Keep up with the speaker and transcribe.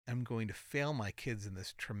I'm going to fail my kids in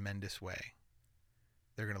this tremendous way.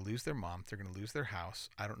 They're going to lose their mom. They're going to lose their house.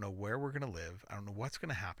 I don't know where we're going to live. I don't know what's going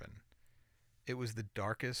to happen. It was the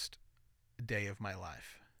darkest day of my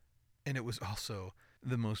life. And it was also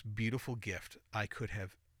the most beautiful gift I could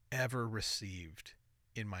have ever received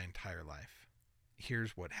in my entire life.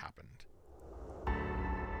 Here's what happened.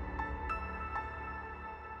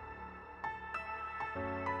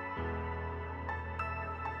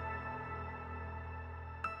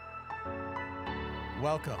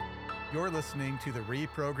 Welcome. You're listening to the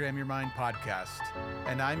Reprogram Your Mind podcast,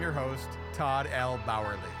 and I'm your host, Todd L.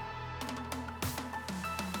 Bowerly.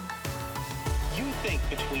 You think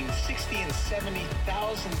between 60 and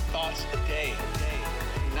 70,000 thoughts a day.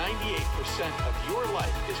 98% of your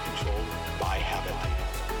life is controlled by habit.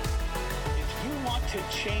 If you want to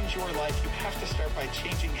change your life, you have to start by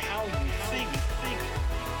changing how you think.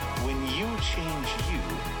 When you change you,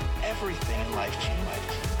 everything in life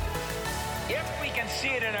changes. If we can see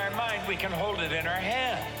it in our mind, we can hold it in our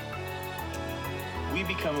hand. We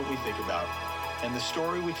become what we think about, and the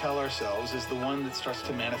story we tell ourselves is the one that starts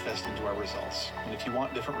to manifest into our results. And if you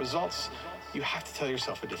want different results, you have to tell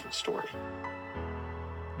yourself a different story.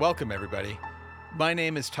 Welcome, everybody. My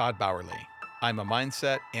name is Todd Bowerly. I'm a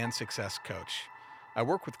mindset and success coach. I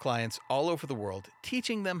work with clients all over the world,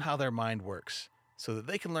 teaching them how their mind works so that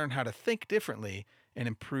they can learn how to think differently and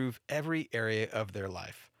improve every area of their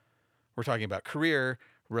life. We're talking about career,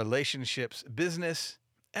 relationships, business,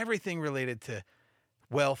 everything related to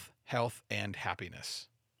wealth, health, and happiness.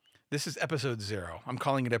 This is episode 0. I'm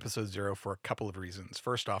calling it episode 0 for a couple of reasons.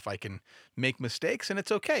 First off, I can make mistakes, and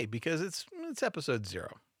it's okay because it's episode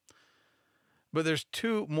 0. But there's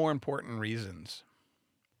two more important reasons.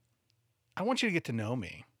 I want you to get to know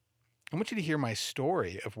me. I want you to hear my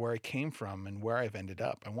story of where I came from and where I've ended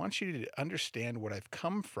up. I want you to understand what I've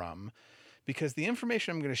come from, because the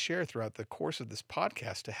information I'm going to share throughout the course of this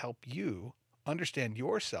podcast to help you understand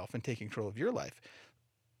yourself and take control of your life.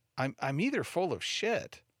 I'm either full of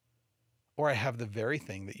shit or I have the very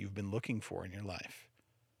thing that you've been looking for in your life.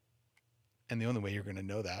 And the only way you're going to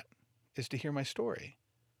know that is to hear my story.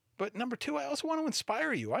 But number two, I also want to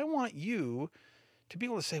inspire you. I want you to be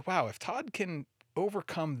able to say, wow, if Todd can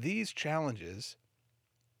overcome these challenges,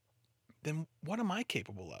 then what am I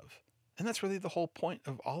capable of? And that's really the whole point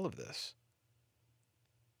of all of this.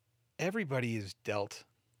 Everybody is dealt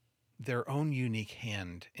their own unique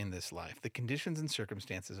hand in this life. The conditions and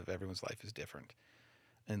circumstances of everyone's life is different.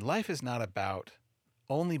 And life is not about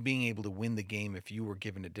only being able to win the game if you were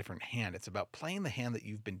given a different hand. It's about playing the hand that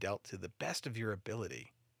you've been dealt to the best of your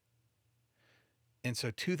ability. And so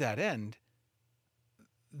to that end,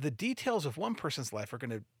 the details of one person's life are going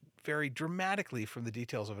to vary dramatically from the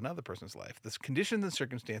details of another person's life. The conditions and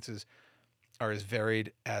circumstances are as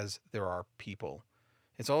varied as there are people.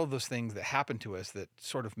 It's all of those things that happen to us that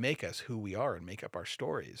sort of make us who we are and make up our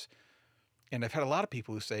stories. And I've had a lot of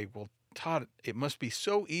people who say, well, Todd, it must be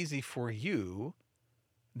so easy for you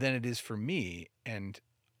than it is for me. And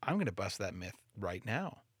I'm going to bust that myth right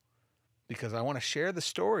now, because I want to share the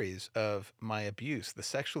stories of my abuse, the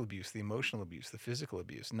sexual abuse, the emotional abuse, the physical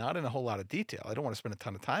abuse, not in a whole lot of detail. I don't want to spend a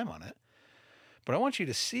ton of time on it, but I want you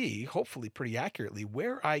to see, hopefully pretty accurately,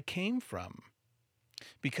 where I came from.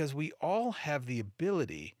 Because we all have the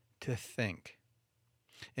ability to think.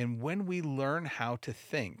 And when we learn how to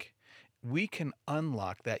think, we can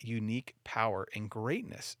unlock that unique power and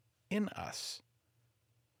greatness in us.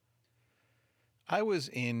 I was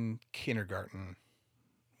in kindergarten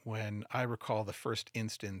when I recall the first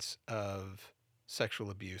instance of sexual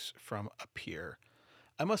abuse from a peer.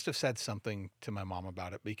 I must have said something to my mom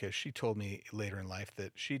about it, because she told me later in life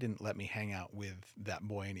that she didn't let me hang out with that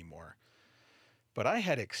boy anymore. But I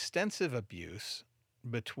had extensive abuse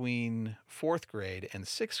between 4th grade and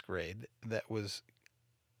 6th grade that was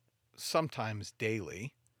sometimes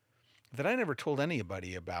daily, that I never told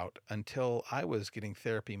anybody about until I was getting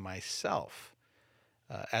therapy myself,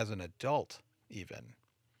 as an adult even.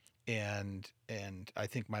 And I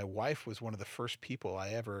think my wife was one of the first people I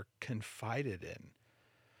ever confided in.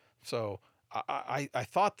 So I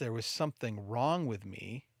thought there was something wrong with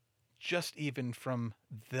me, just even from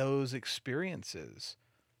those experiences.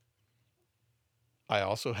 I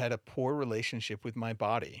also had a poor relationship with my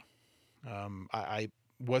body. I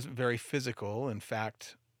wasn't very physical. In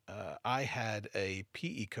fact, I had a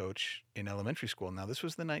PE coach in elementary school. Now, this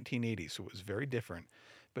was the 1980s, so it was very different.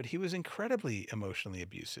 But he was incredibly emotionally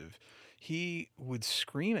abusive. He would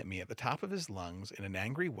scream at me at the top of his lungs in an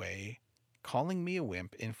angry way, calling me a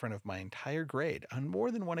wimp in front of my entire grade on more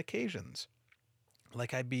than one occasions.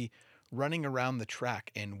 Like I'd be running around the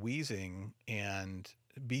track and wheezing and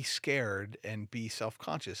be scared and be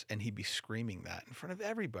self-conscious, and he'd be screaming that in front of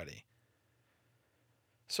everybody.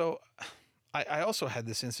 So I also had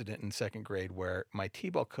this incident in second grade where my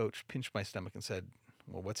t-ball coach pinched my stomach and said,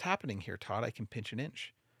 "Well, what's happening here, Todd? I can pinch an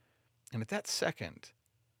inch." And at that second,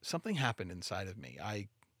 something happened inside of me.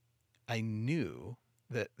 I knew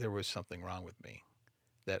that there was something wrong with me,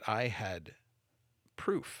 that I had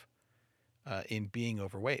proof in being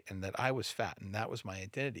overweight and that I was fat, and that was my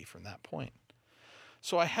identity from that point.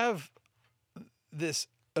 So I have this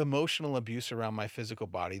emotional abuse around my physical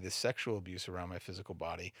body, this sexual abuse around my physical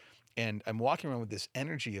body, and I'm walking around with this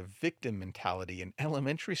energy of victim mentality in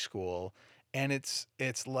elementary school, and it's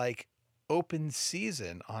like open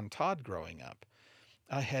season on Todd growing up.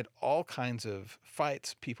 I had all kinds of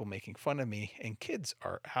fights, people making fun of me, and kids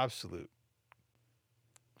are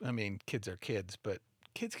kids are kids, but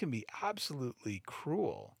kids can be absolutely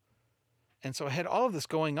cruel. And so I had all of this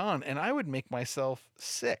going on, and I would make myself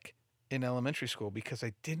sick in elementary school because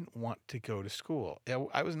I didn't want to go to school.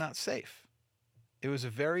 I was not safe. It was a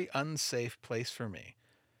very unsafe place for me.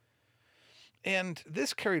 And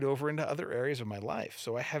this carried over into other areas of my life.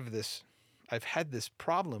 So I've had this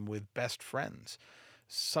problem with best friends.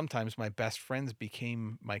 Sometimes my best friends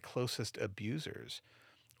became my closest abusers.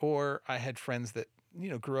 Or I had friends that,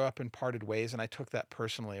 grew up and parted ways, and I took that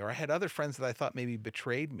personally. Or I had other friends that I thought maybe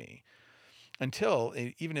betrayed me. Until,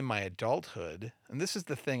 even in my adulthood, and this is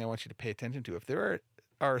the thing I want you to pay attention to, if there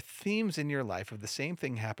are themes in your life of the same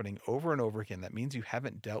thing happening over and over again, that means you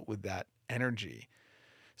haven't dealt with that energy.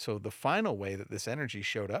 So the final way that this energy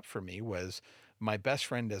showed up for me was my best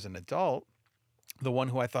friend as an adult, the one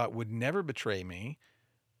who I thought would never betray me,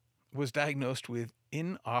 was diagnosed with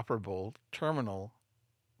inoperable terminal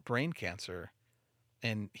brain cancer,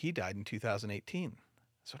 and he died in 2018.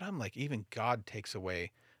 So I'm like, even God takes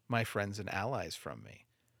away my friends and allies from me.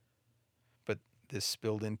 But this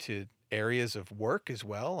spilled into areas of work as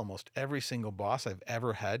well. Almost every single boss I've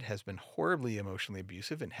ever had has been horribly emotionally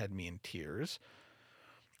abusive and had me in tears.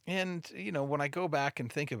 And, when I go back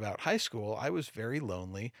and think about high school, I was very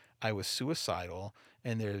lonely. I was suicidal.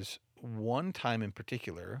 And there's one time in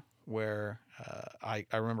particular where I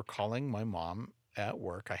remember calling my mom at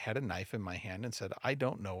work. I had a knife in my hand and said, "I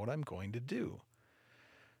don't know what I'm going to do."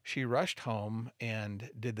 She rushed home and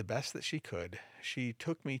did the best that she could. She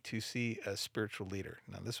took me to see a spiritual leader.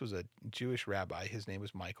 Now, this was a Jewish rabbi. His name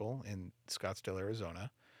was Michael in Scottsdale, Arizona.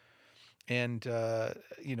 And,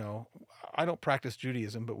 I don't practice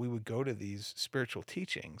Judaism, but we would go to these spiritual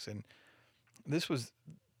teachings. And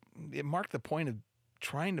it marked the point of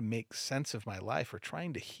trying to make sense of my life or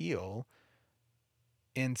trying to heal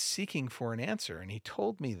and seeking for an answer. And he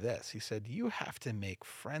told me this. He said, "You have to make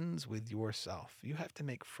friends with yourself. You have to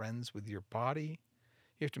make friends with your body.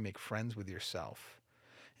 You have to make friends with yourself."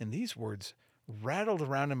 And these words rattled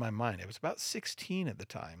around in my mind. I was about 16 at the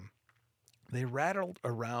time. They rattled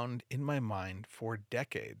around in my mind for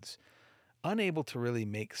decades, unable to really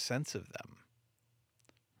make sense of them.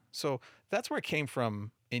 So that's where it came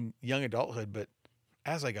from in young adulthood. But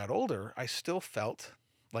as I got older, I still felt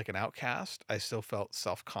like an outcast. I still felt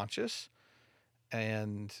self-conscious.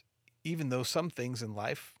 And even though some things in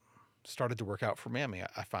life started to work out for me,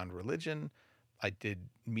 I found religion. I did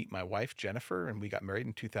meet my wife, Jennifer, and we got married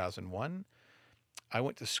in 2001. I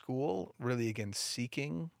went to school really again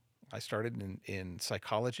seeking. I started in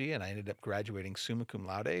psychology, and I ended up graduating summa cum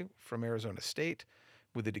laude from Arizona State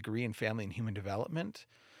with a degree in family and human development.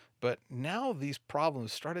 But now these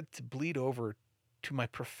problems started to bleed over to my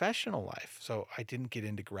professional life. So I didn't get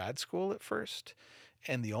into grad school at first.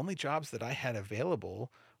 And the only jobs that I had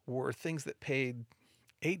available were things that paid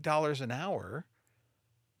 $8 an hour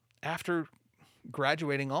after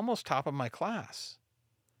graduating almost top of my class.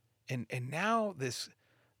 And now this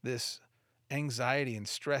anxiety and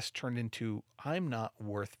stress turned into, I'm not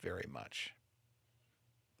worth very much.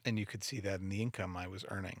 And you could see that in the income I was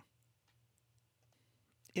earning.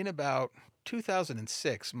 In about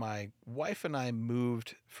 2006, my wife and I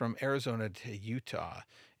moved from Arizona to Utah,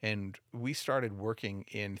 and we started working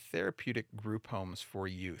in therapeutic group homes for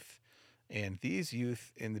youth. And these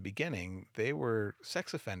youth in the beginning, they were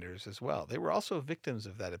sex offenders as well. They were also victims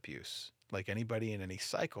of that abuse. Like anybody in any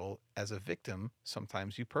cycle, as a victim,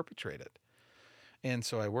 sometimes you perpetrate it. And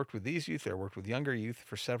so I worked with these youth, I worked with younger youth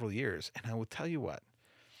for several years. And I will tell you what,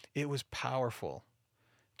 it was powerful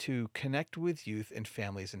to connect with youth and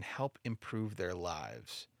families and help improve their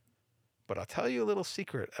lives. But I'll tell you a little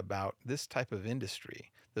secret about this type of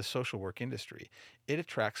industry, the social work industry. It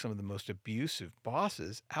attracts some of the most abusive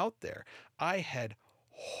bosses out there. I had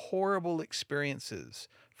horrible experiences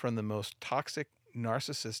from the most toxic,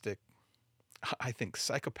 narcissistic, I think,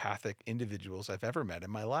 psychopathic individuals I've ever met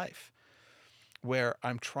in my life, where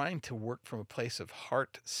I'm trying to work from a place of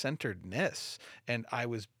heart-centeredness, and I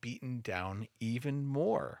was beaten down even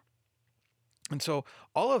more. And so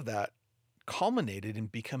all of that culminated in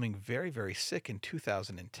becoming very, very sick in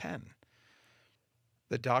 2010.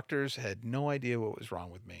 The doctors had no idea what was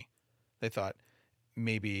wrong with me. They thought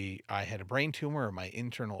maybe I had a brain tumor or my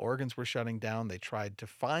internal organs were shutting down. They tried to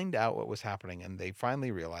find out what was happening, and they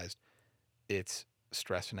finally realized it's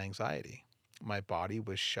stress and anxiety. My body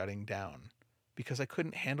was shutting down because I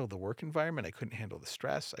couldn't handle the work environment. I couldn't handle the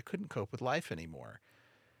stress. I couldn't cope with life anymore.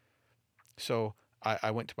 So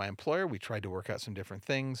I went to my employer. We tried to work out some different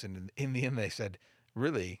things. And in the end, they said,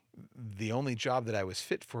 really, the only job that I was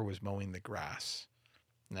fit for was mowing the grass.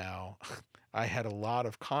 Now, I had a lot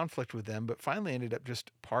of conflict with them, but finally ended up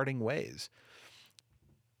just parting ways.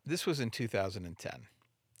 This was in 2010.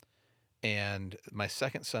 And my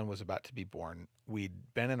second son was about to be born.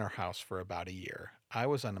 We'd been in our house for about a year. I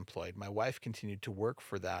was unemployed. My wife continued to work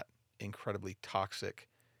for that incredibly toxic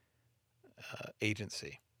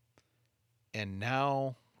agency. And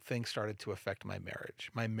now things started to affect my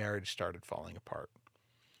marriage. My marriage started falling apart.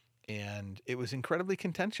 And it was incredibly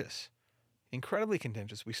contentious. Incredibly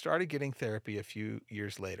contentious. We started getting therapy a few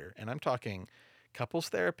years later. And I'm talking couples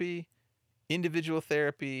therapy, individual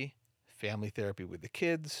therapy, family therapy with the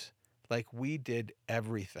kids. Like, we did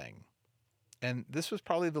everything. And this was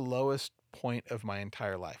probably the lowest point of my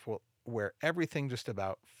entire life, where everything just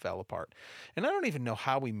about fell apart. And I don't even know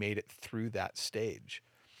how we made it through that stage.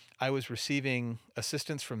 I was receiving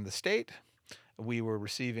assistance from the state. We were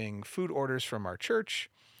receiving food orders from our church.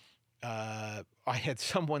 I had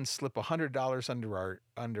someone slip $100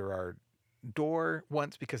 under our door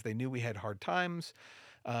once because they knew we had hard times.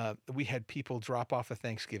 We had people drop off a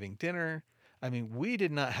Thanksgiving dinner. I mean, we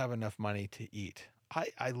did not have enough money to eat.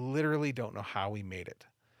 I literally don't know how we made it.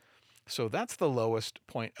 So that's the lowest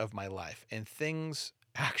point of my life. And things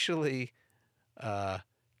actually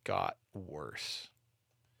got worse.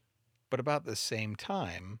 But about the same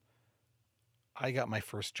time, I got my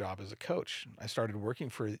first job as a coach. I started working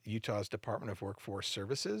for Utah's Department of Workforce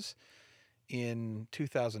Services in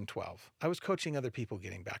 2012. I was coaching other people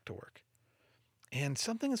getting back to work. And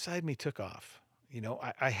something inside me took off. You know,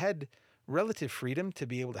 I had relative freedom to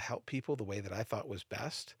be able to help people the way that I thought was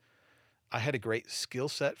best. I had a great skill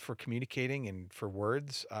set for communicating and for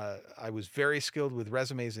words. I was very skilled with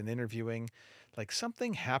resumes and interviewing. Like,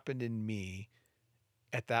 something happened in me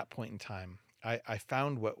at that point in time. I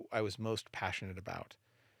found what I was most passionate about,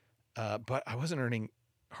 but I wasn't earning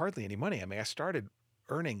hardly any money. I mean, I started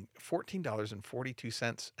earning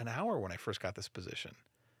 $14.42 an hour when I first got this position.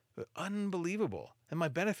 Unbelievable. And my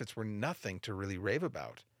benefits were nothing to really rave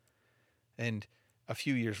about. And a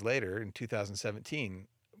few years later, in 2017,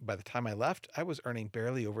 by the time I left, I was earning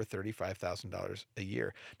barely over $35,000 a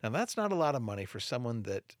year. Now, that's not a lot of money for someone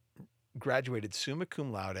that graduated summa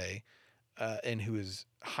cum laude and who is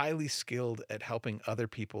highly skilled at helping other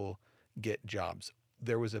people get jobs.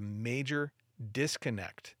 There was a major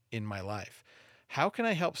disconnect in my life. How can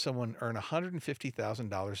I help someone earn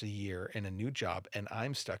 $150,000 a year in a new job, and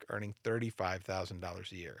I'm stuck earning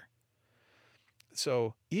 $35,000 a year?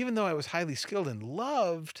 So even though I was highly skilled and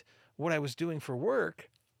loved what I was doing for work,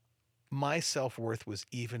 my self-worth was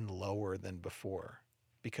even lower than before,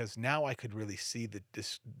 because now I could really see the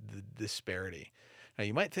disparity. Now,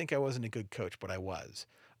 you might think I wasn't a good coach, but I was.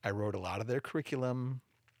 I wrote a lot of their curriculum,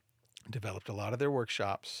 developed a lot of their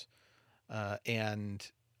workshops,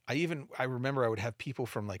 and I remember I would have people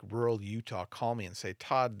from like rural Utah call me and say,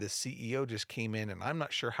 Todd, the CEO just came in and I'm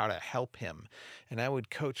not sure how to help him. And I would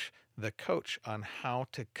coach the coach on how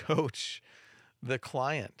to coach the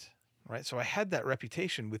client, right? So I had that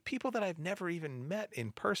reputation with people that I've never even met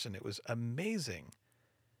in person. It was amazing.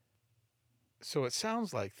 So it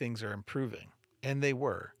sounds like things are improving. And they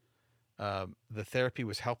were. The therapy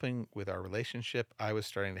was helping with our relationship. I was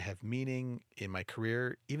starting to have meaning in my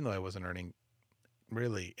career, even though I wasn't earning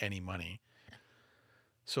really any money.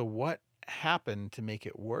 So what happened to make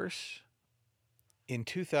it worse? In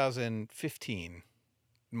 2015,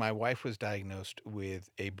 my wife was diagnosed with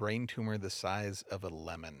a brain tumor the size of a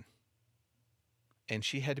lemon. And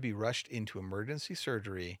she had to be rushed into emergency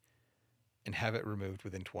surgery and have it removed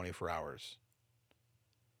within 24 hours.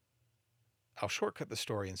 I'll shortcut the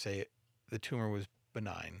story and say the tumor was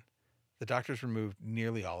benign. The doctors removed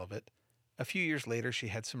nearly all of it. A few years later, she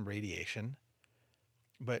had some radiation,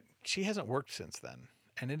 but she hasn't worked since then,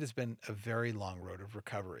 and it has been a very long road of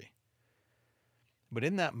recovery. But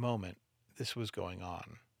in that moment, this was going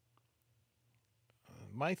on.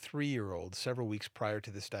 My 3-year-old, several weeks prior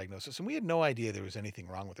to this diagnosis, and we had no idea there was anything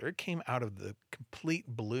wrong with her. It came out of the complete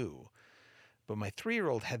blue. But my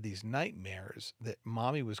 3-year-old had these nightmares that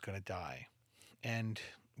mommy was going to die. And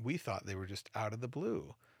we thought they were just out of the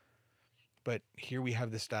blue. But here we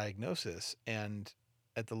have this diagnosis. And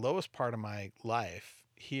at the lowest part of my life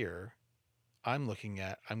here, I'm looking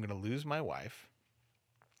at, I'm going to lose my wife.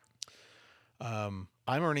 I'm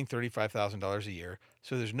earning $35,000 a year.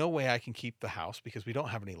 So there's no way I can keep the house because we don't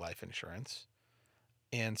have any life insurance.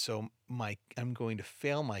 And so I'm going to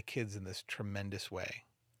fail my kids in this tremendous way.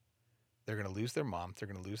 They're going to lose their mom. They're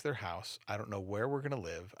going to lose their house. I don't know where we're going to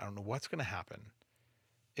live. I don't know what's going to happen.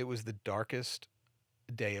 It was the darkest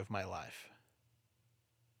day of my life.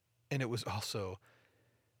 And it was also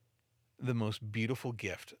the most beautiful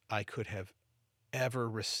gift I could have ever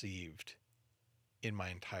received in my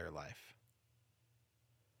entire life.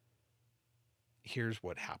 Here's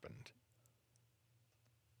what happened.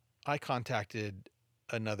 I contacted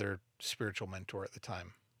another spiritual mentor at the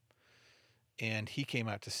time, and he came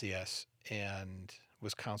out to see us and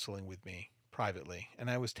was counseling with me privately. And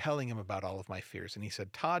I was telling him about all of my fears. And he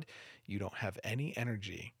said, Todd, you don't have any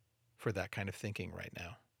energy for that kind of thinking right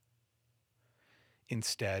now.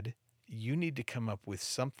 Instead, you need to come up with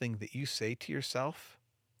something that you say to yourself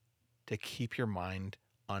to keep your mind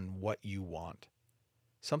on what you want.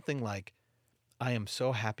 Something like, I am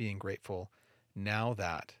so happy and grateful now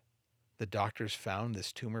that the doctors found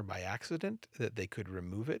this tumor by accident, that they could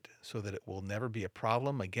remove it so that it will never be a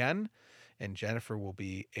problem again, and Jennifer will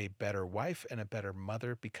be a better wife and a better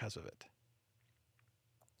mother because of it.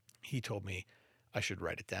 He told me I should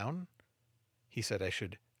write it down. He said I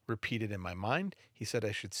should repeat it in my mind. He said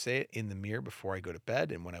I should say it in the mirror before I go to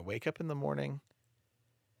bed and when I wake up in the morning.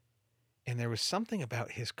 And there was something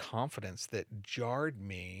about his confidence that jarred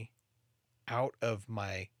me out of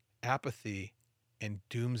my apathy and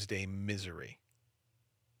doomsday misery.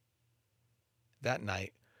 That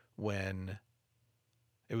night, when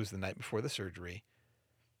it was the night before the surgery,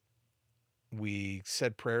 we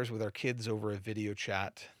said prayers with our kids over a video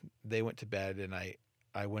chat. They went to bed, and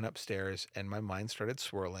I went upstairs, and my mind started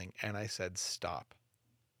swirling, and I said, stop.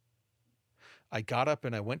 I got up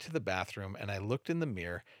and I went to the bathroom, and I looked in the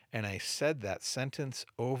mirror, and I said that sentence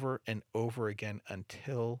over and over again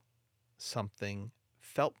until something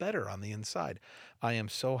felt better on the inside. I am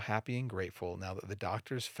so happy and grateful now that the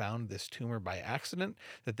doctors found this tumor by accident,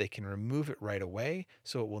 that they can remove it right away,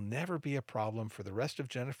 so it will never be a problem for the rest of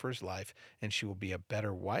Jennifer's life, and she will be a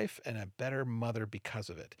better wife and a better mother because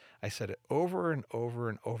of it. I said it over and over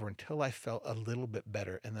and over until I felt a little bit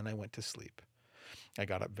better, and then I went to sleep. I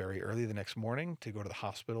got up very early the next morning to go to the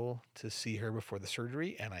hospital to see her before the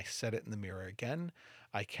surgery, and I said it in the mirror again.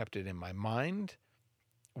 I kept it in my mind.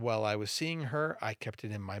 While I was seeing her, I kept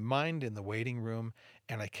it in my mind in the waiting room,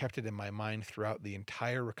 and I kept it in my mind throughout the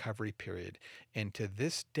entire recovery period. And to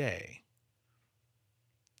this day,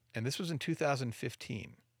 and this was in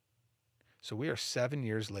 2015, so we are 7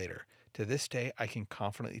 years later, to this day, I can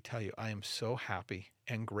confidently tell you I am so happy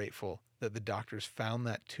and grateful that the doctors found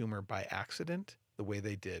that tumor by accident the way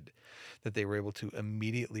they did, that they were able to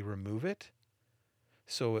immediately remove it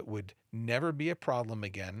so it would never be a problem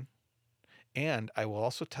again. And I will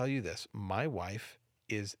also tell you this, my wife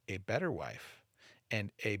is a better wife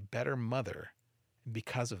and a better mother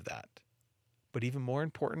because of that. But even more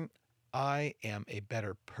important, I am a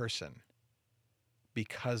better person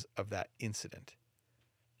because of that incident.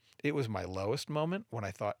 It was my lowest moment when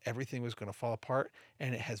I thought everything was going to fall apart,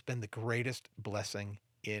 and it has been the greatest blessing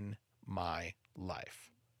in my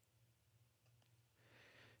life.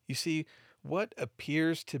 You see, what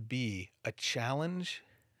appears to be a challenge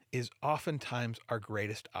is oftentimes our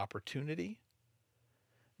greatest opportunity.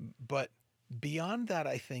 But beyond that,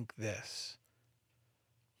 I think this: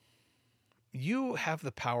 you have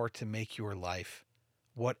the power to make your life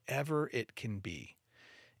whatever it can be.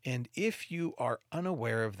 And if you are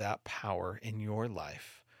unaware of that power in your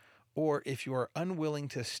life, or if you are unwilling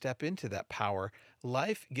to step into that power,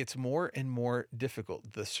 life gets more and more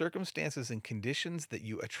difficult. The circumstances and conditions that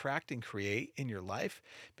you attract and create in your life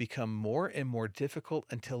become more and more difficult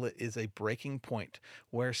until it is a breaking point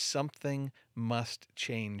where something must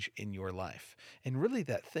change in your life. And really,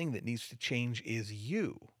 that thing that needs to change is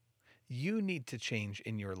you. You need to change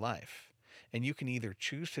in your life. And you can either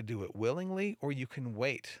choose to do it willingly, or you can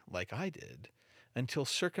wait, like I did, until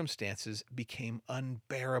circumstances became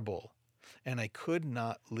unbearable. And I could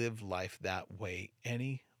not live life that way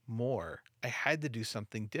anymore. I had to do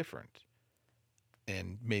something different.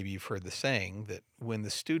 And maybe you've heard the saying that when the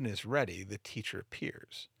student is ready, the teacher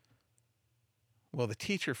appears. Well, the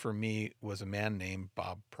teacher for me was a man named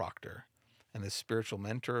Bob Proctor. And this spiritual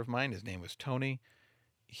mentor of mine, his name was Tony,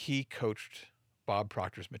 he coached Bob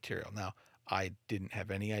Proctor's material. Now, I didn't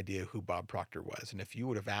have any idea who Bob Proctor was. And if you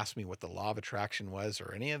would have asked me what the law of attraction was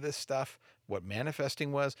or any of this stuff, what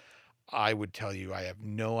manifesting was, I would tell you I have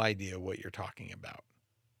no idea what you're talking about.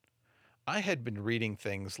 I had been reading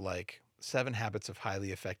things like 7 Habits of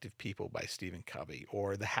Highly Effective People by Stephen Covey,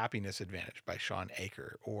 or The Happiness Advantage by Sean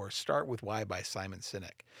Aker, or Start With Why by Simon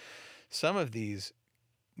Sinek. Some of these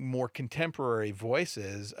more contemporary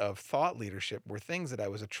voices of thought leadership were things that I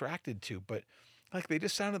was attracted to, but like they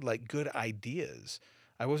just sounded like good ideas.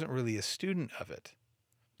 I wasn't really a student of it.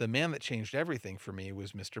 The man that changed everything for me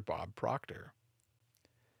was Mr. Bob Proctor.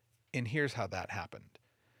 And here's how that happened.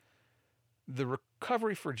 The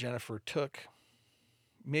recovery for Jennifer took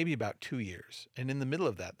maybe about 2 years. And in the middle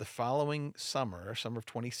of that, the following summer of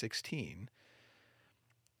 2016,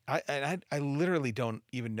 I literally don't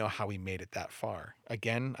even know how we made it that far.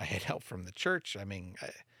 Again, I had help from the church.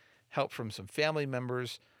 Help from some family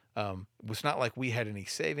members. It was not like we had any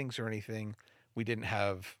savings or anything. We didn't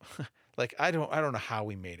have, I don't know how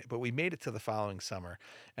we made it, but we made it to the following summer.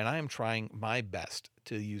 And I am trying my best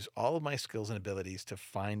to use all of my skills and abilities to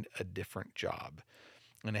find a different job.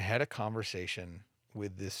 And I had a conversation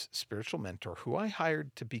with this spiritual mentor who I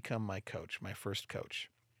hired to become my coach, my first coach.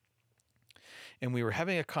 And we were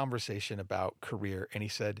having a conversation about career, and he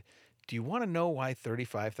said, "Do you want to know why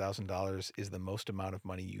 $35,000 is the most amount of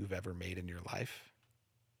money you've ever made in your life?"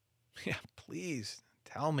 Yeah, please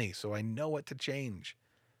tell me so I know what to change.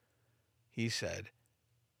 He said,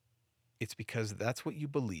 "It's because that's what you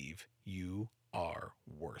believe you are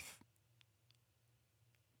worth."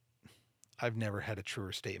 I've never had a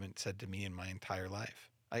truer statement said to me in my entire life.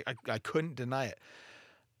 I couldn't deny it.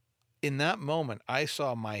 In that moment, I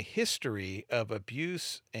saw my history of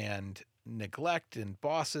abuse and neglect and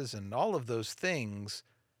bosses and all of those things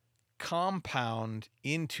compound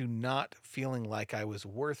into not feeling like I was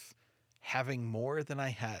worth having more than I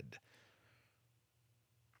had.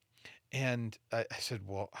 And I said,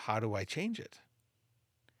 "Well, how do I change it?"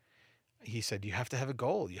 He said, "You have to have a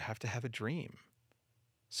goal. You have to have a dream.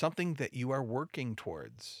 Something that you are working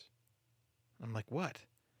towards." I'm like, "What?"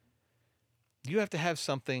 You have to have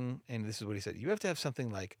something, and this is what he said, you have to have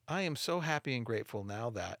something like, "I am so happy and grateful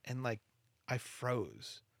now that," and I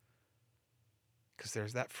froze. Because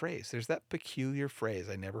there's that phrase, there's that peculiar phrase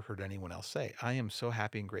I never heard anyone else say, "I am so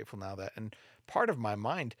happy and grateful now that," and part of my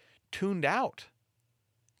mind tuned out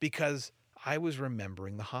because I was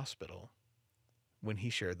remembering the hospital when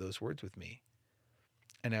he shared those words with me.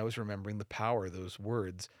 And I was remembering the power those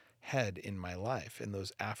words had in my life, and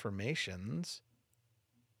those affirmations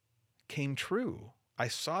came true. I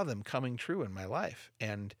saw them coming true in my life.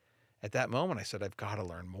 And at that moment, I said, I've got to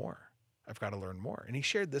learn more. I've got to learn more. And he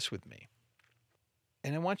shared this with me.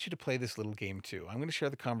 And I want you to play this little game too. I'm going to share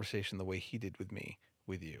the conversation the way he did with me,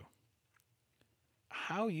 with you.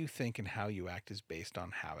 How you think and how you act is based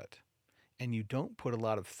on habit. And you don't put a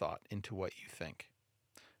lot of thought into what you think.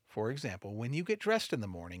 For example, when you get dressed in the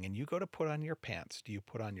morning and you go to put on your pants, do you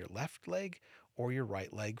put on your left leg or your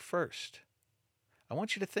right leg first? I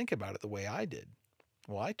want you to think about it the way I did.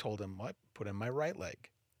 Well, I told him I put in my right leg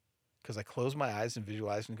because I close my eyes and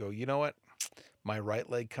visualize and go, you know what? My right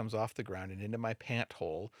leg comes off the ground and into my pant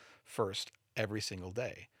hole first every single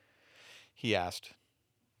day. He asked,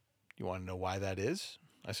 "You want to know why that is?"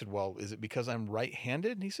 I said, "Well, is it because I'm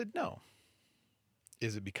right-handed?" And he said, "No."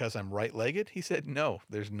 "Is it because I'm right-legged?" He said, "No,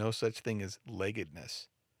 there's no such thing as leggedness."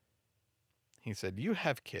 He said, "You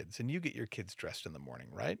have kids and you get your kids dressed in the morning,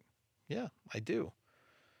 right?" "Yeah, I do."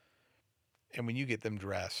 And when you get them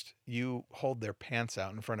dressed, you hold their pants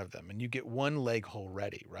out in front of them and you get one leg hole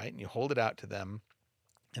ready, right? And you hold it out to them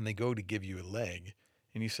and they go to give you a leg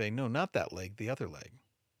and you say, "No, not that leg, the other leg."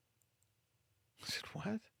 I said,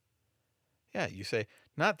 "What?" "Yeah," you say,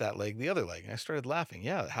 "Not that leg, the other leg." And I started laughing.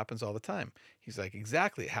 "Yeah, it happens all the time." He's like,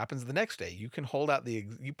 "Exactly. It happens the next day. You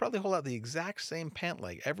probably hold out the exact same pant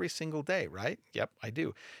leg every single day, right?" "Yep, I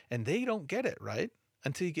do." And they don't get it, right?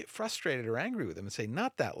 Until you get frustrated or angry with them and say,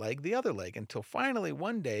 "Not that leg, the other leg," until finally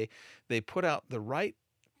one day they put out the right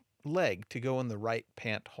leg to go in the right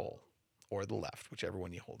pant hole, or the left, whichever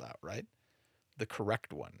one you hold out, right? The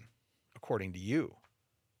correct one, according to you.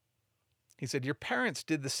 He said, your parents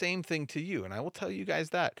did the same thing to you. And I will tell you guys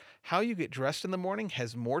that how you get dressed in the morning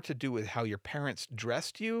has more to do with how your parents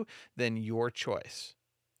dressed you than your choice.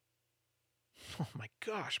 Oh my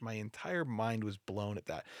gosh, my entire mind was blown at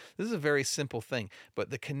that. This is a very simple thing, but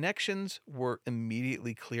the connections were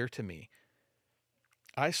immediately clear to me.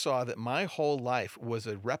 I saw that my whole life was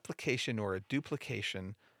a replication or a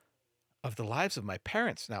duplication of the lives of my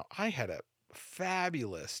parents. Now, I had a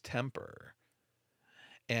fabulous temper.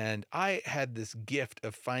 And I had this gift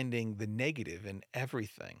of finding the negative in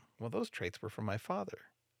everything. Well, those traits were from my father.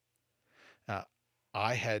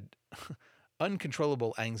 I had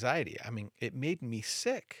uncontrollable anxiety. I mean, it made me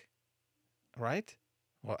sick, right?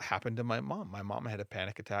 Well, it happened to my mom. My mom had a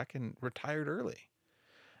panic attack and retired early.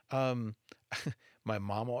 Um, my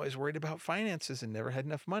mom always worried about finances and never had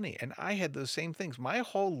enough money. And I had those same things. My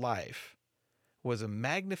whole life was a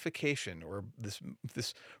magnification, or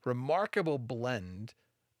this remarkable blend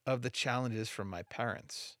of the challenges from my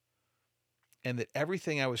parents. And that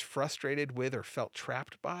everything I was frustrated with or felt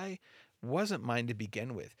trapped by wasn't mine to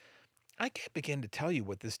begin with. I can't begin to tell you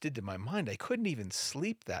what this did to my mind. I couldn't even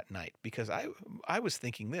sleep that night because I was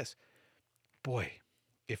thinking this, boy,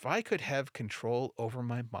 if I could have control over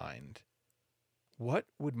my mind, what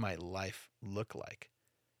would my life look like?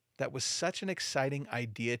 That was such an exciting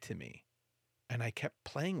idea to me. And I kept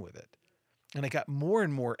playing with it. And I got more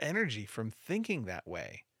and more energy from thinking that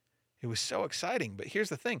way. It was so exciting. But here's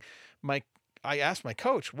the thing. I asked my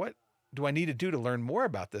coach, what do I need to do to learn more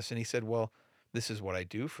about this? And he said, well, this is what I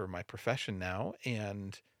do for my profession now.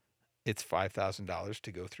 And it's $5,000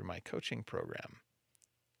 to go through my coaching program.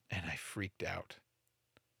 And I freaked out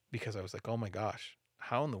because I was like, oh my gosh,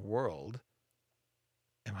 how in the world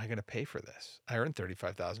am I going to pay for this? I earn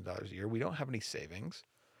 $35,000 a year. We don't have any savings,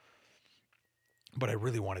 but I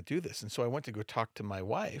really want to do this. And so I went to go talk to my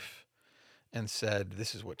wife and said,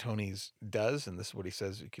 this is what Tony's does, and this is what he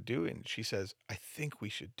says we could do. And she says, I think we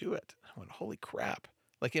should do it. I went, holy crap.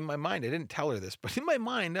 Like in my mind, I didn't tell her this, but in my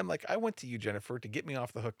mind, I'm like, I went to you, Jennifer, to get me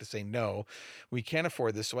off the hook to say, no, we can't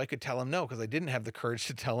afford this. So I could tell him no, because I didn't have the courage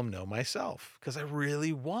to tell him no myself, because I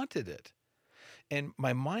really wanted it. And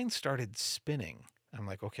my mind started spinning. I'm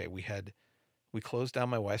like, okay, we closed down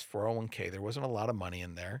my wife's 401k. There wasn't a lot of money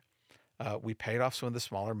in there. We paid off some of the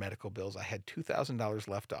smaller medical bills. I had $2,000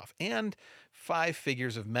 left off and 5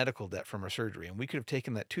 figures of medical debt from her surgery. And we could have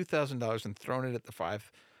taken that $2,000 and thrown it at the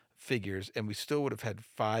 5 figures, and we still would have had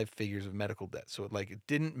 5 figures of medical debt. So it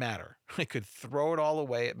didn't matter. I could throw it all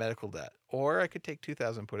away at medical debt, or I could take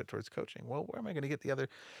 $2,000 and put it towards coaching. Well, where am I going to get the other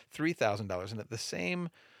 $3,000? And at the same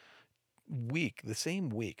week,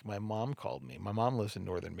 my mom called me. My mom lives in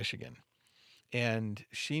northern Michigan. And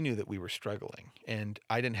she knew that we were struggling, and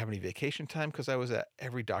I didn't have any vacation time because I was at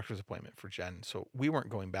every doctor's appointment for Jen. So we weren't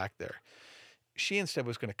going back there. She instead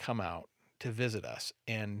was going to come out to visit us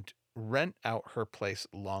and rent out her place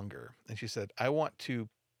longer. And she said, I want to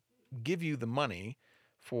give you the money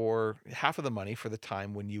for half of the money for the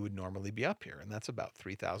time when you would normally be up here. And that's about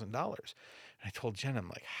 $3,000. And I told Jen, I'm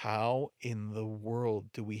like, how in the world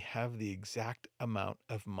do we have the exact amount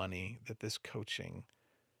of money that this coaching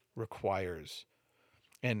requires?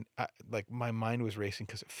 And my mind was racing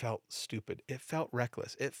because it felt stupid. It felt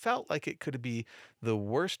reckless. It felt like it could be the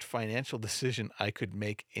worst financial decision I could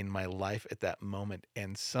make in my life at that moment.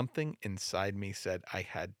 And something inside me said I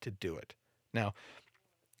had to do it. Now,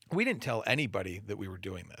 we didn't tell anybody that we were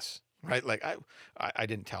doing this, right? Like I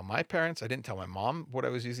didn't tell my parents. I didn't tell my mom what I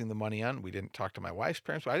was using the money on. We didn't talk to my wife's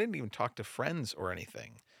parents. I didn't even talk to friends or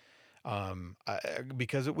anything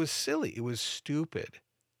because it was silly. It was stupid.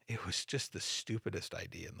 It was just the stupidest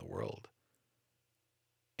idea in the world.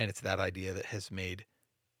 And it's that idea that has made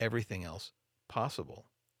everything else possible.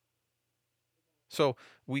 So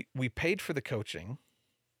we paid for the coaching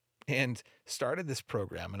and started this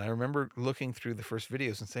program. And I remember looking through the first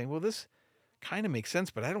videos and saying, well, this kind of makes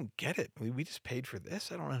sense, but I don't get it. We just paid for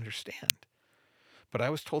this. I don't understand. But I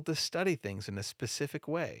was told to study things in a specific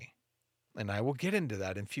way. And I will get into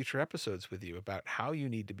that in future episodes with you about how you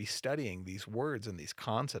need to be studying these words and these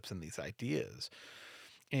concepts and these ideas.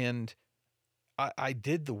 And I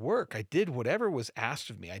did the work. I did whatever was asked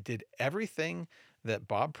of me. I did everything that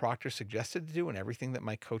Bob Proctor suggested to do and everything that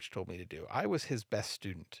my coach told me to do. I was his best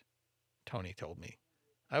student, Tony told me.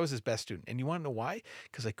 I was his best student. And you want to know why?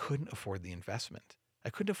 Because I couldn't afford the investment.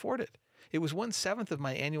 I couldn't afford it. It was 1/7 of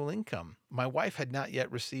my annual income. My wife had not yet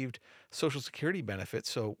received Social Security benefits,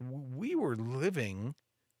 so we were living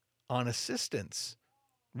on assistance,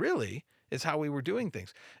 really, is how we were doing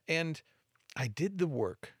things. And I did the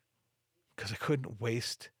work because I couldn't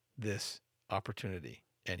waste this opportunity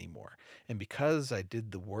anymore. And because I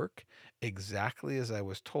did the work exactly as I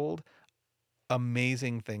was told,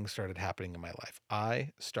 amazing things started happening in my life.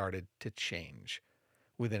 I started to change.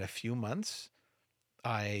 Within a few months,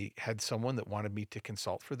 I had someone that wanted me to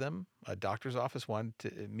consult for them. A doctor's office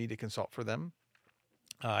wanted me to consult for them.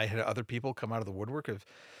 I had other people come out of the woodwork of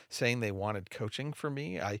saying they wanted coaching for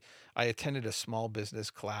me. I attended a small business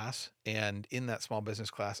class, and in that small business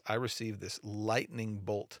class, I received this lightning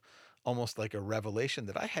bolt, almost like a revelation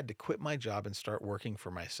that I had to quit my job and start working for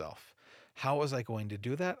myself. How was I going to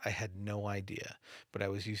do that? I had no idea, but I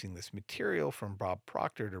was using this material from Bob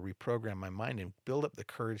Proctor to reprogram my mind and build up the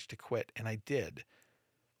courage to quit. And I did.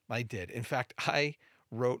 I did. In fact, I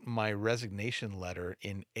wrote my resignation letter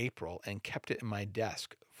in April and kept it in my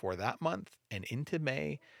desk for that month and into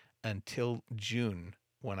May until June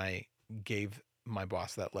when I gave my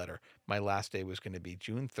boss that letter. My last day was going to be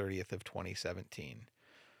June 30th of 2017.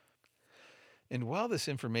 And while this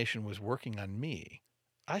information was working on me,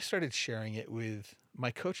 I started sharing it with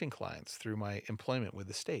my coaching clients through my employment with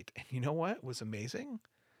the state. And you know what was amazing?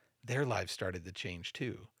 Their lives started to change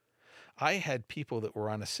too. I had people that were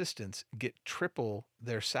on assistance get triple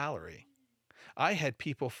their salary. I had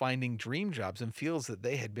people finding dream jobs in fields that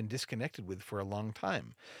they had been disconnected with for a long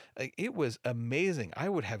time. It was amazing. I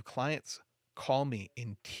would have clients call me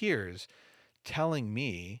in tears telling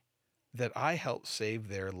me that I helped save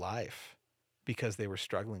their life because they were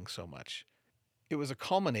struggling so much. It was a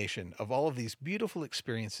culmination of all of these beautiful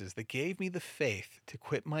experiences that gave me the faith to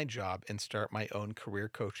quit my job and start my own career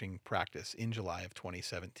coaching practice in July of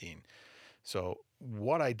 2017. So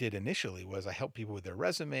what I did initially was I helped people with their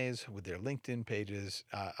resumes, with their LinkedIn pages.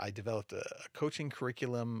 I developed a coaching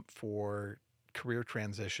curriculum for career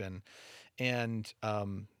transition. And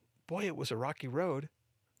boy, it was a rocky road.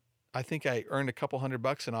 I think I earned a couple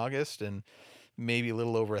 $100 in August and maybe a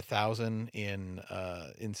little over 1,000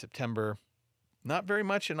 in September. Not very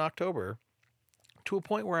much in October, to a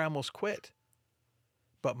point where I almost quit.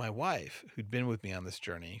 But my wife, who'd been with me on this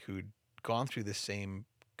journey, who'd gone through the same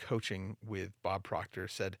coaching with Bob Proctor,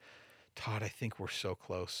 said, Todd, I think we're so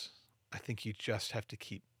close. I think you just have to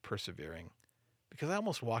keep persevering. Because I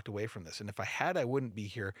almost walked away from this. And if I had, I wouldn't be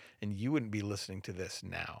here and you wouldn't be listening to this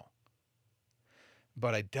now.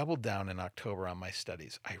 But I doubled down in October on my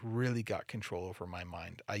studies. I really got control over my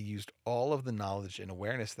mind. I used all of the knowledge and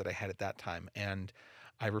awareness that I had at that time, and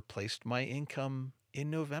I replaced my income in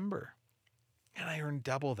November. And I earned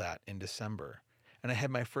double that in December. And I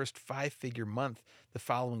had my first 5-figure month the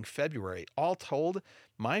following February. All told,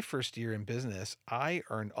 my first year in business, I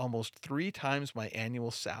earned almost 3 times my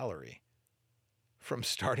annual salary from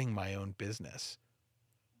starting my own business.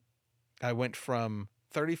 I went from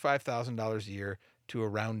 $35,000 a year to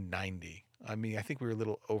around 90. I mean, I think we were a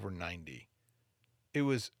little over 90. It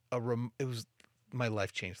was my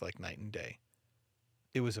life changed like night and day.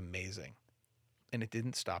 It was amazing. And it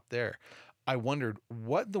didn't stop there. I wondered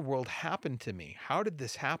what in the world happened to me. How did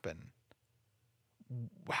this happen?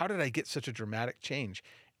 How did I get such a dramatic change?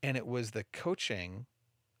 And it was the coaching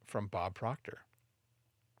from Bob Proctor.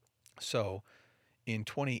 So in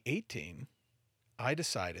 2018, I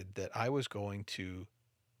decided that I was going to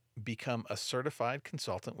become a certified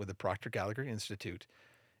consultant with the Proctor Gallagher Institute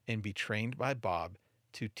and be trained by Bob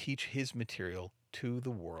to teach his material to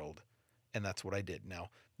the world. And that's what I did. Now,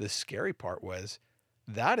 the scary part was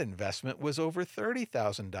that investment was over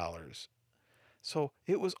 $30,000. So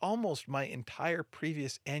it was almost my entire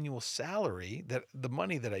previous annual salary, that the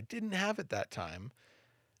money that I didn't have at that time,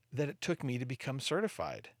 that it took me to become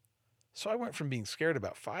certified. So I went from being scared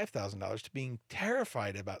about $5,000 to being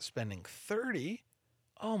terrified about spending $30,000.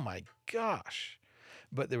 Oh my gosh.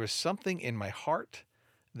 But there was something in my heart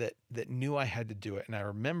that knew I had to do it. And I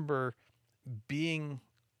remember being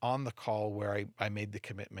on the call where I made the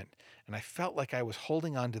commitment, and I felt like I was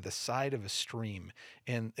holding on to the side of a stream,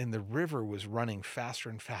 and the river was running faster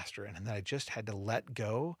and faster. And then I just had to let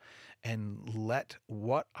go and let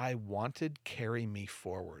what I wanted carry me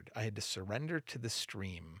forward. I had to surrender to the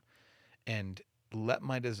stream and let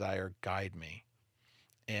my desire guide me.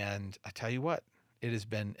 And I tell you what, it has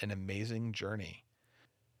been an amazing journey.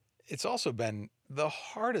 It's also been the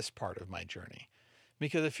hardest part of my journey,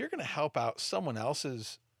 because if you're going to help out someone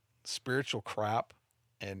else's spiritual crap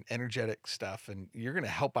and energetic stuff, and you're going to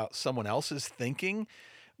help out someone else's thinking,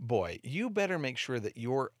 boy, you better make sure that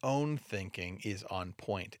your own thinking is on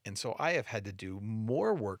point. And so I have had to do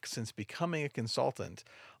more work since becoming a consultant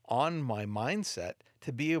on my mindset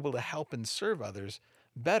to be able to help and serve others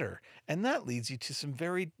better. And that leads you to some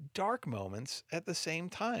very dark moments at the same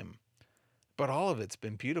time. But all of it's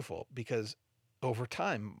been beautiful, because over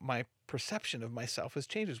time, my perception of myself has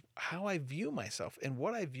changed. How I view myself and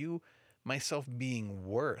what I view myself being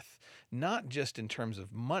worth, not just in terms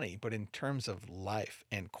of money, but in terms of life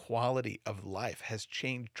and quality of life, has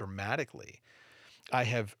changed dramatically. I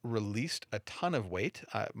have released a ton of weight.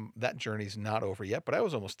 That journey's not over yet, but I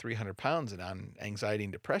was almost 300 pounds and on anxiety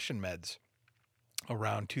and depression meds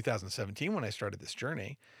around 2017 when I started this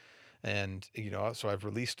journey. And, so I've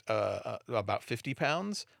released about 50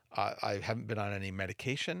 pounds. I haven't been on any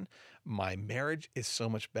medication. My marriage is so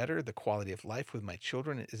much better. The quality of life with my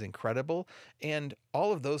children is incredible. And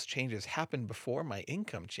all of those changes happened before my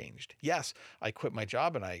income changed. Yes, I quit my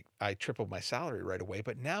job and I tripled my salary right away,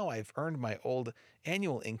 but now I've earned my old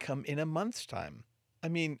annual income in a month's time. I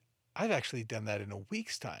mean, I've actually done that in a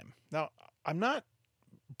week's time. Now, I'm not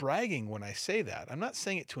bragging when I say that. I'm not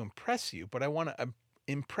saying it to impress you, but I want to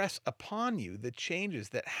impress upon you the changes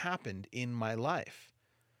that happened in my life.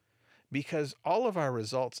 Because all of our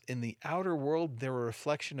results in the outer world, they're a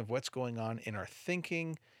reflection of what's going on in our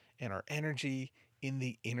thinking and our energy in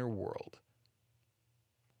the inner world.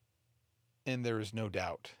 And there is no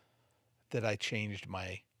doubt that I changed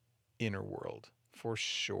my inner world, for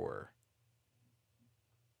sure.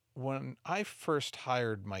 When I first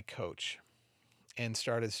hired my coach and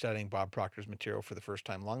started studying Bob Proctor's material for the first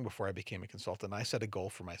time, long before I became a consultant, I set a goal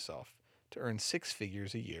for myself to earn 6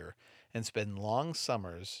 figures a year and spend long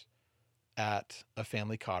summers at a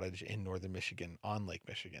family cottage in northern Michigan on Lake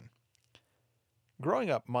Michigan. Growing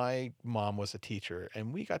up, my mom was a teacher,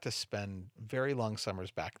 and we got to spend very long summers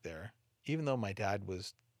back there. Even though my dad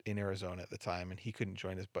was in Arizona at the time and he couldn't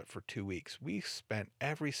join us but for 2 weeks, we spent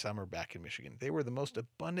every summer back in Michigan. They were the most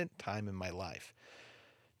abundant time in my life.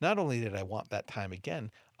 Not only did I want that time again,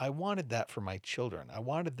 I wanted that for my children. I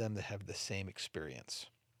wanted them to have the same experience.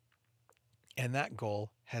 And that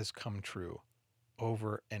goal has come true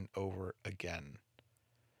over and over again.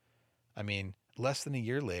 I mean, less than a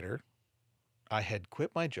year later, I had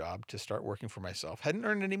quit my job to start working for myself. Hadn't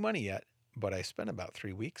earned any money yet, but I spent about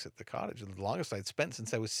 3 weeks at the cottage, the longest I'd spent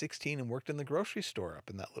since I was 16 and worked in the grocery store up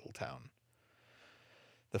in that little town.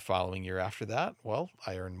 The following year after that, well,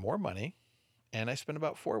 I earned more money and I spent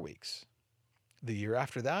about 4 weeks. The year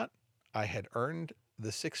after that, I had earned the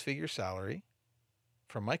 6-figure salary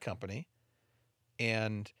from my company,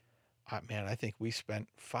 and I think we spent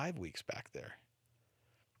 5 weeks back there.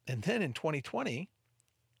 And then in 2020,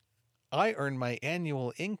 I earned my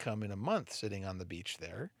annual income in a month sitting on the beach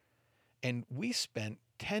there, and we spent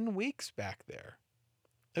 10 weeks back there.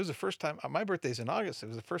 It was the first time, my birthday's in August, it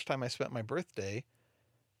was the first time I spent my birthday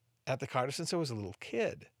at the cottage since I was a little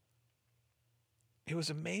kid. It was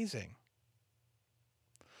amazing.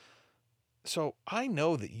 So I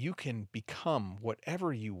know that you can become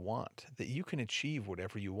whatever you want, that you can achieve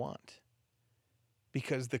whatever you want.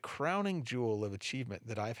 Because the crowning jewel of achievement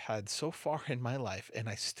that I've had so far in my life, and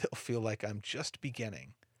I still feel like I'm just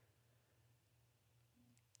beginning,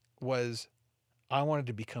 was I wanted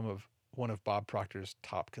to become one of Bob Proctor's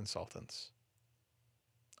top consultants.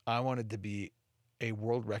 I wanted to be a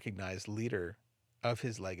world-recognized leader of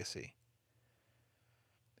his legacy.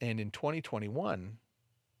 And in 2021,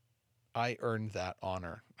 I earned that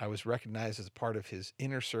honor. I was recognized as part of his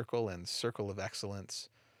inner circle and circle of excellence.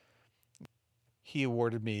 He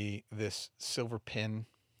awarded me this silver pin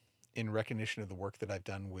in recognition of the work that I've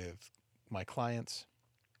done with my clients.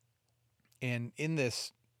 And in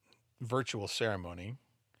this virtual ceremony,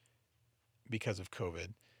 because of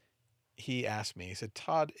COVID, he asked me, he said,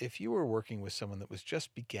 Todd, if you were working with someone that was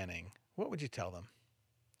just beginning, what would you tell them?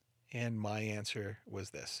 And my answer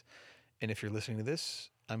was this. And if you're listening to this,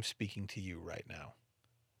 I'm speaking to you right now.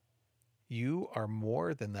 You are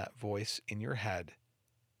more than that voice in your head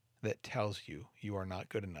that tells you you are not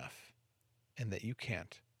good enough and that you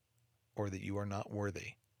can't, or that you are not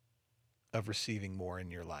worthy of receiving more in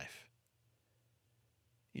your life.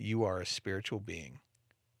 You are a spiritual being.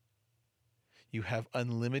 You have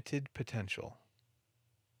unlimited potential.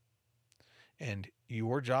 And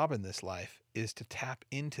your job in this life is to tap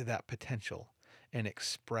into that potential and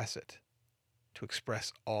express it, to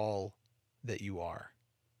express all that you are.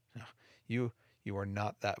 Now, you are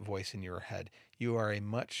not that voice in your head. You are a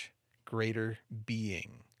much greater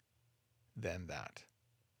being than that.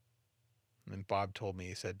 And Bob told me,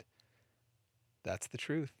 he said, that's the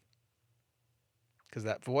truth. Because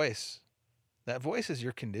that voice is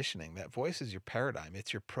your conditioning. That voice is your paradigm.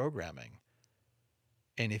 It's your programming.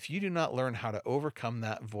 And if you do not learn how to overcome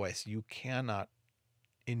that voice, you cannot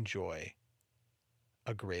enjoy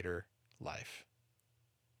a greater life.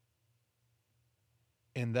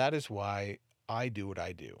 And that is why I do what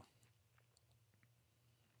I do.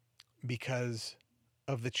 Because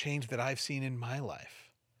of the change that I've seen in my life.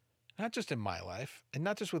 Not just in my life, and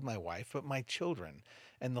not just with my wife, but my children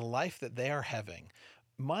and the life that they are having.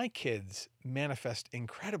 My kids manifest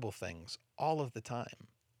incredible things all of the time.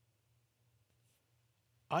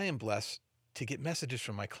 I am blessed to get messages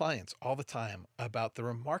from my clients all the time about the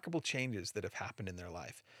remarkable changes that have happened in their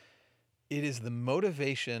life. It is the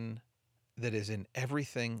motivation that is in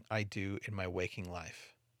everything I do in my waking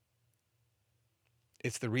life.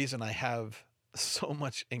 It's the reason I have so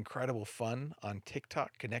much incredible fun on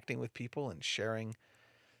TikTok, connecting with people and sharing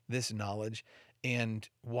this knowledge. And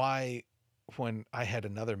why, when I had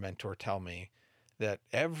another mentor tell me that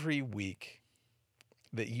every week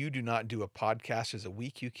that you do not do a podcast is a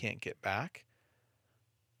week you can't get back,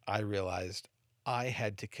 I realized I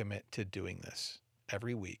had to commit to doing this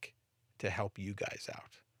every week to help you guys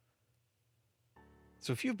out.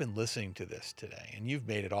 So if you've been listening to this today and you've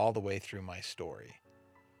made it all the way through my story,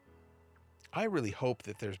 I really hope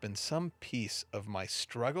that there's been some piece of my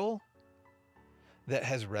struggle that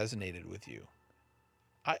has resonated with you.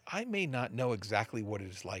 I may not know exactly what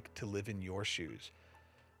it is like to live in your shoes,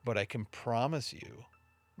 but I can promise you,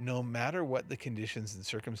 no matter what the conditions and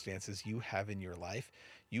circumstances you have in your life,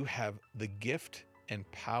 you have the gift and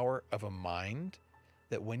power of a mind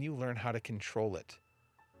that when you learn how to control it,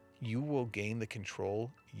 you will gain the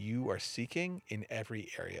control you are seeking in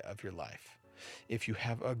every area of your life. If you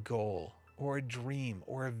have a goal or a dream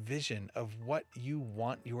or a vision of what you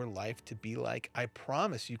want your life to be like, I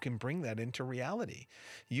promise you can bring that into reality.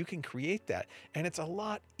 You can create that, and it's a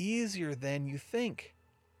lot easier than you think.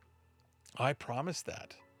 I promise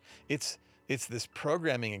that. It's this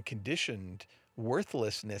programming and conditioned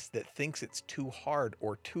worthlessness that thinks it's too hard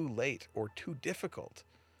or too late or too difficult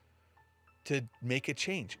to make a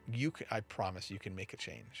change. I promise you can make a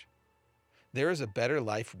change. There is a better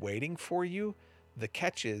life waiting for you. The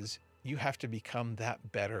catch is you have to become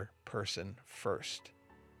that better person first.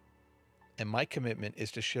 And my commitment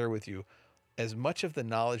is to share with you as much of the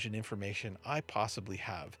knowledge and information I possibly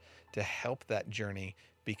have to help that journey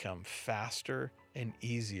become faster and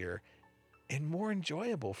easier and more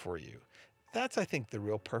enjoyable for you. That's, I think, the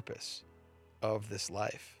real purpose of this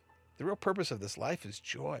life. The real purpose of this life is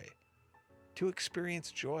joy, to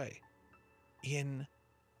experience joy in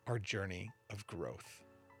our journey of growth.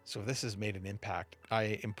 So if this has made an impact,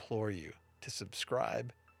 I implore you to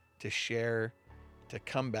subscribe, to share, to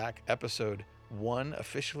come back. Episode 1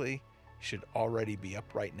 officially should already be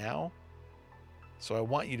up right now. So I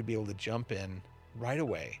want you to be able to jump in right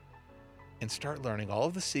away and start learning all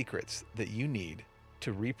of the secrets that you need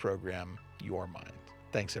to reprogram your mind.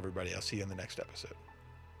 Thanks, everybody. I'll see you in the next episode.